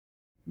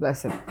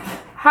Bless him.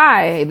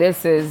 Hi,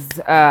 this is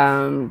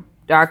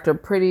Dr.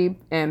 Pretty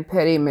and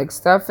Petty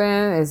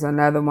McStuffin. Is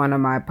another one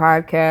of my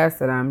podcasts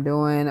that I'm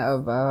doing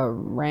of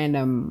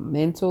random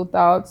mental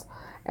thoughts.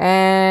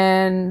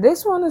 And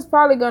this one is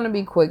probably going to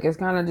be quick. It's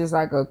kind of just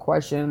like a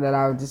question that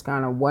I was just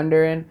kind of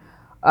wondering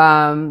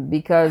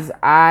because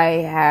I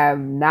have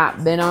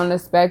not been on the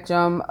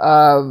spectrum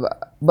of,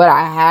 but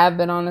I have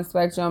been on the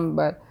spectrum,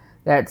 but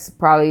that's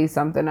probably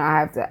something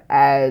I have to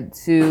add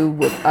to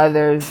with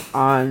others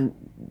on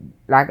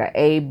like a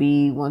A,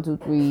 B, 1, 2,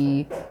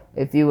 3.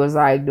 If you was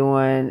like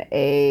doing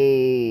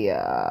a,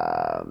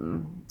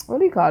 what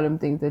do you call them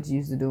things that you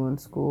used to do in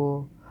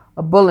school?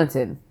 A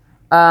bulletin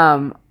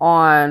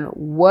on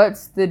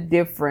what's the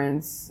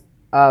difference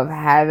of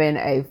having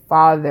a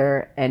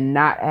father and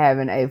not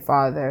having a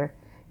father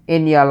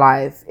in your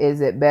life. Is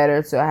it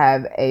better to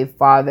have a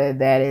father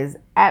that is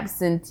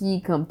absentee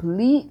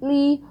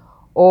completely,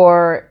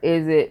 or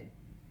is it,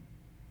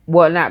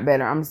 well, not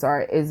better, I'm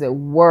sorry, is it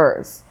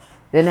worse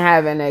than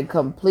having a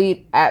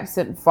complete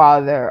absent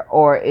father,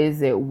 or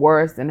is it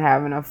worse than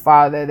having a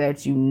father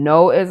that you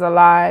know is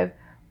alive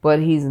but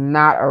he's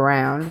not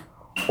around,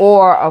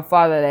 or a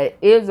father that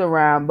is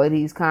around but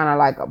he's kind of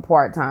like a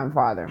part-time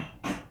father?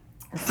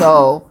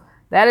 So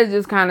that is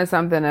just kind of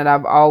something that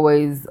I've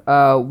always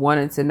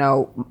wanted to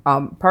know.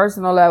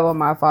 Personal level,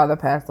 my father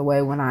passed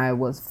away when I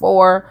was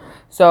 4,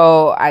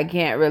 so I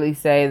can't really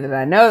say that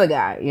I know the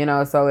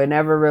guy, so it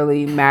never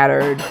really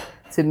mattered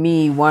to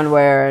me one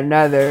way or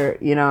another,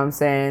 what I'm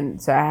saying,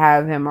 to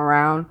have him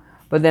around.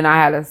 But then I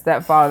had a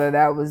stepfather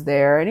that was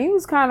there, and he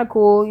was kind of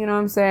cool, what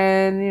I'm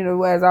saying,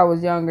 as I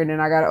was younger.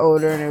 Then I got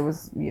older, and it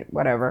was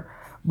whatever.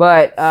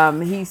 But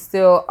he's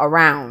still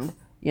around,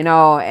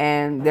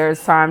 and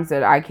there's times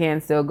that I can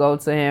still go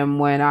to him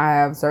when I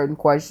have certain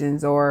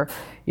questions, or,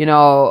 he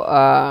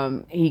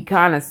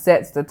kind of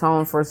sets the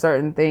tone for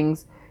certain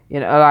things.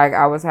 Like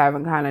I was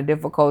having kind of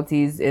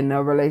difficulties in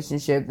the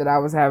relationship that I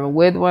was having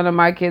with one of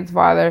my kids'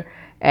 father,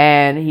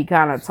 and he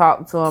kind of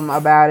talked to him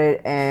about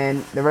it,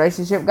 and the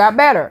relationship got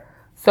better.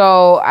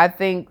 So I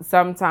think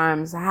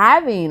sometimes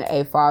having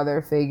a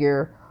father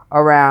figure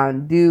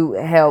around do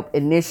help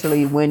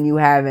initially when you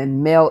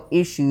having male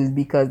issues,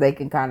 because they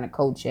can kind of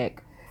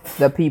co-check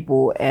the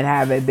people and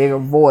have a bigger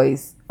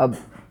voice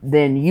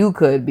than you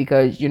could,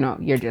 because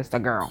you're just a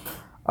girl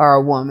or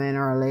a woman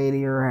or a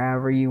lady or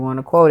however you want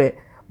to quote it.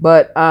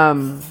 But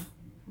on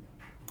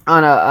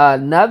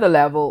another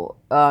level,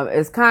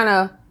 it's kind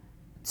of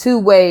two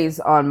ways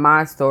on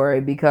my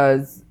story,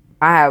 because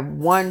I have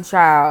one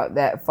child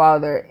that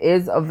father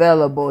is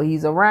available.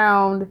 He's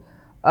around,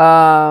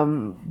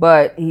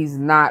 but he's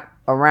not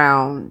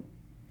around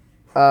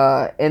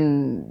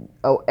in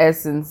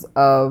essence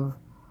of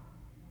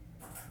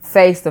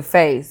face to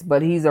face,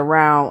 but he's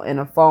around in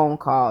a phone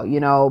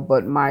call,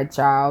 but my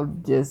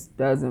child just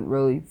doesn't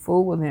really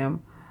fool with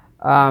him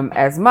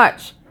as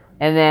much.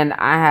 And then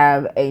I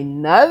have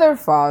another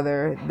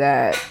father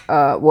that,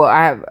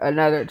 I have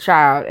another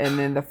child, and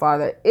then the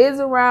father is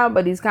around,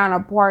 but he's kind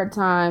of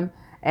part-time,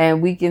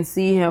 and we can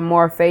see him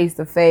more face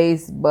to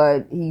face,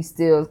 but he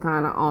still is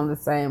kind of on the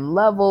same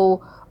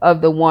level of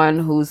the one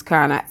who's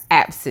kind of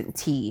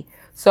absentee.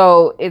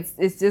 So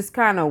it's just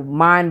kind of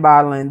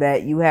mind-boggling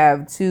that you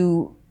have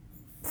two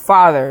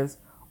fathers,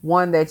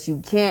 one that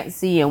you can't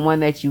see and one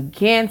that you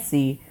can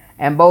see,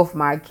 and both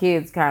my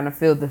kids kind of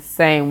feel the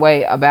same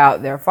way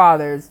about their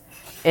fathers,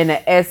 in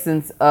the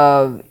essence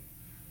of,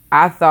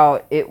 I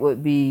thought it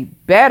would be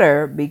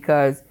better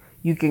because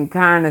you can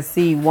kind of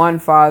see one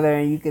father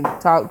and you can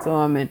talk to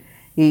him and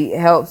he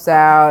helps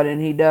out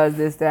and he does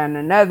this, that, and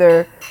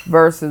another,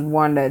 versus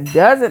one that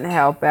doesn't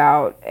help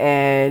out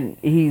and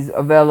he's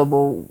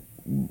available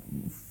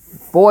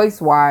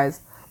voice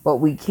wise, but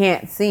we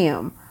can't see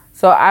him.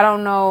 So I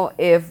don't know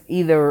if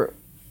either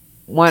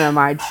one of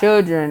my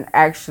children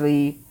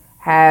actually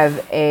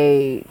have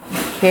a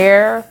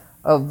care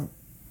of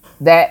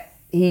that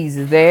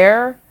he's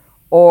there,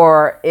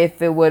 or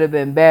if it would have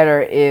been better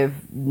if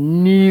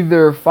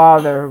neither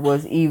father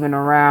was even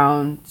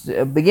around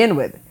to begin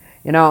with,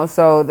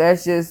 so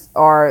that's just,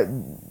 or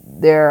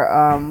their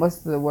what's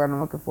the word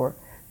I'm looking for,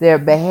 their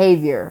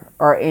behavior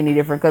or any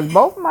different, because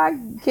both my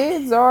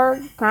kids are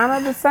kind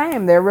of the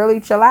same. They're really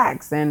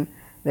chillax and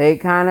they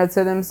kind of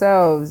to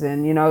themselves,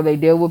 and they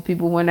deal with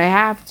people when they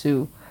have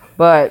to.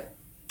 But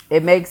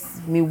it makes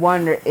me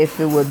wonder if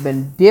it would have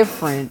been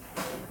different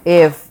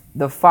if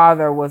the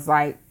father was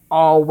like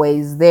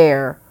always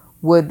there.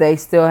 Would they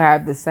still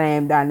have the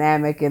same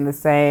dynamic and the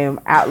same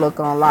outlook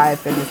on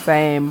life and the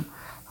same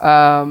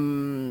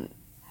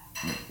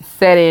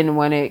setting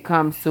when it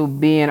comes to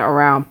being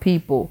around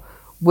people?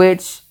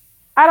 Which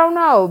I don't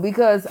know,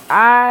 because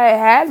I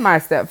had my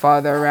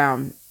stepfather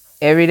around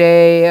every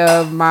day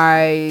of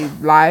my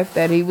life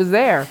that he was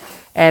there,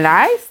 and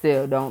I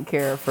still don't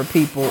care for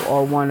people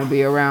or want to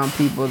be around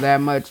people that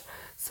much.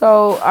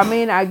 So I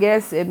mean, I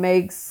guess it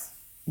makes,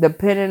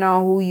 depending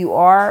on who you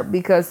are,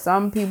 because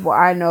some people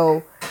I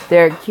know,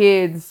 their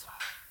kids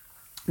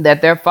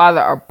that their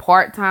father are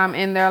part-time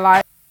in their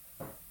life,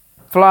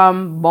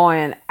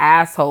 flamboyant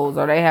assholes,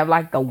 or they have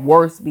like the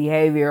worst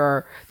behavior,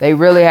 or they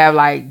really have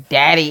like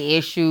daddy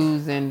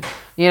issues. And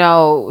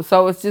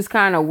so it's just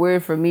kind of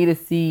weird for me to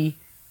see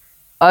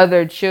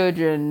other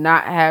children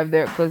not have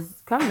their, because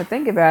come to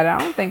think about it, I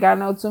don't think I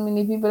know too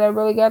many people that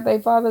really got their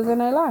fathers in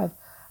their life.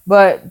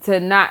 But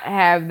to not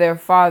have their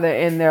father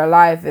in their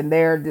life, and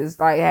they're just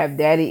like have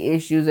daddy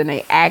issues, and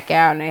they act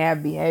out, and they have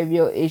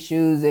behavioral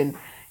issues, and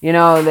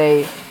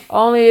they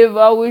only if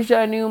I wish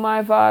I knew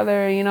my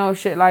father,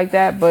 shit like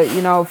that. But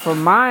for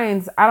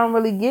mines, I don't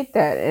really get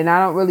that, and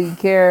I don't really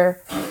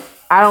care.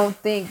 I don't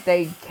think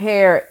they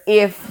care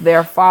if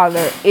their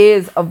father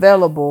is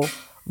available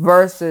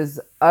versus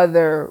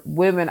other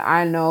women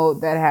I know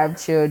that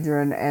have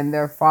children and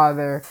their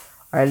father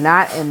are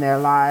not in their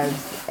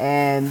lives,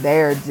 and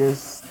they're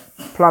just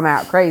plumb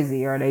out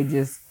crazy, or they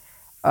just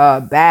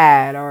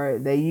bad, or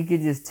that you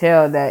could just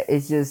tell that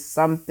it's just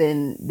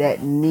something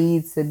that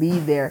needs to be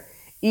there,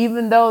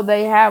 even though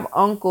they have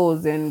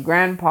uncles and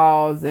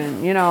grandpas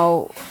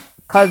and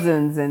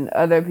cousins and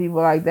other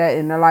people like that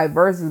in their life.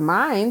 Versus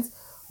mine,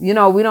 we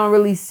don't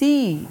really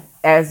see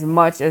as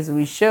much as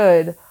we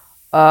should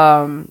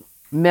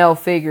male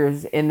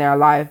figures in their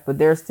life, but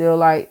they're still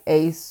like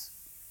ace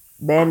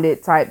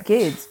bandit type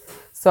kids.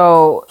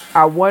 So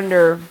I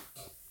wonder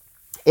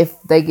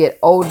if they get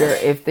older,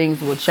 if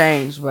things will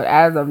change. But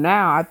as of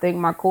now, I think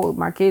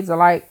my kids are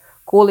like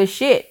cool as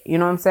shit. You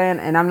know what I'm saying?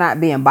 And I'm not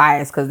being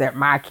biased because they're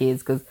my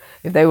kids. Because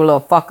if they were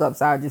little fuck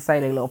ups, I'd just say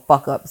they little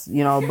fuck ups.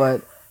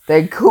 But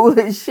they cool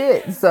as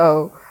shit.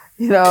 So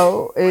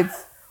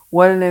it's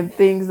one of them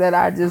things that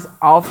I just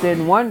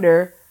often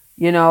wonder.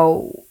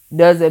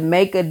 Does it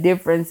make a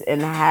difference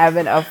in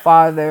having a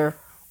father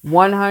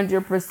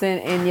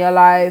 100% in your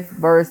life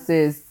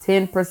versus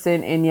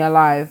 10% in your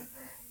life?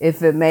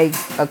 If it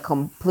makes a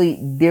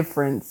complete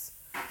difference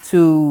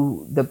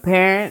to the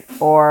parent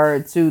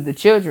or to the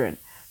children.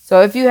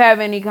 So if you have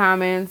any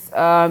comments,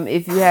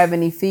 if you have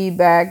any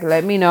feedback,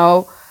 let me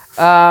know.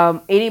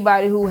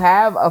 Anybody who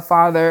have a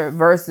father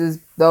versus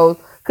those,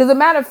 because a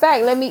matter of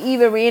fact, let me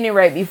even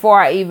reiterate before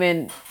I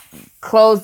even close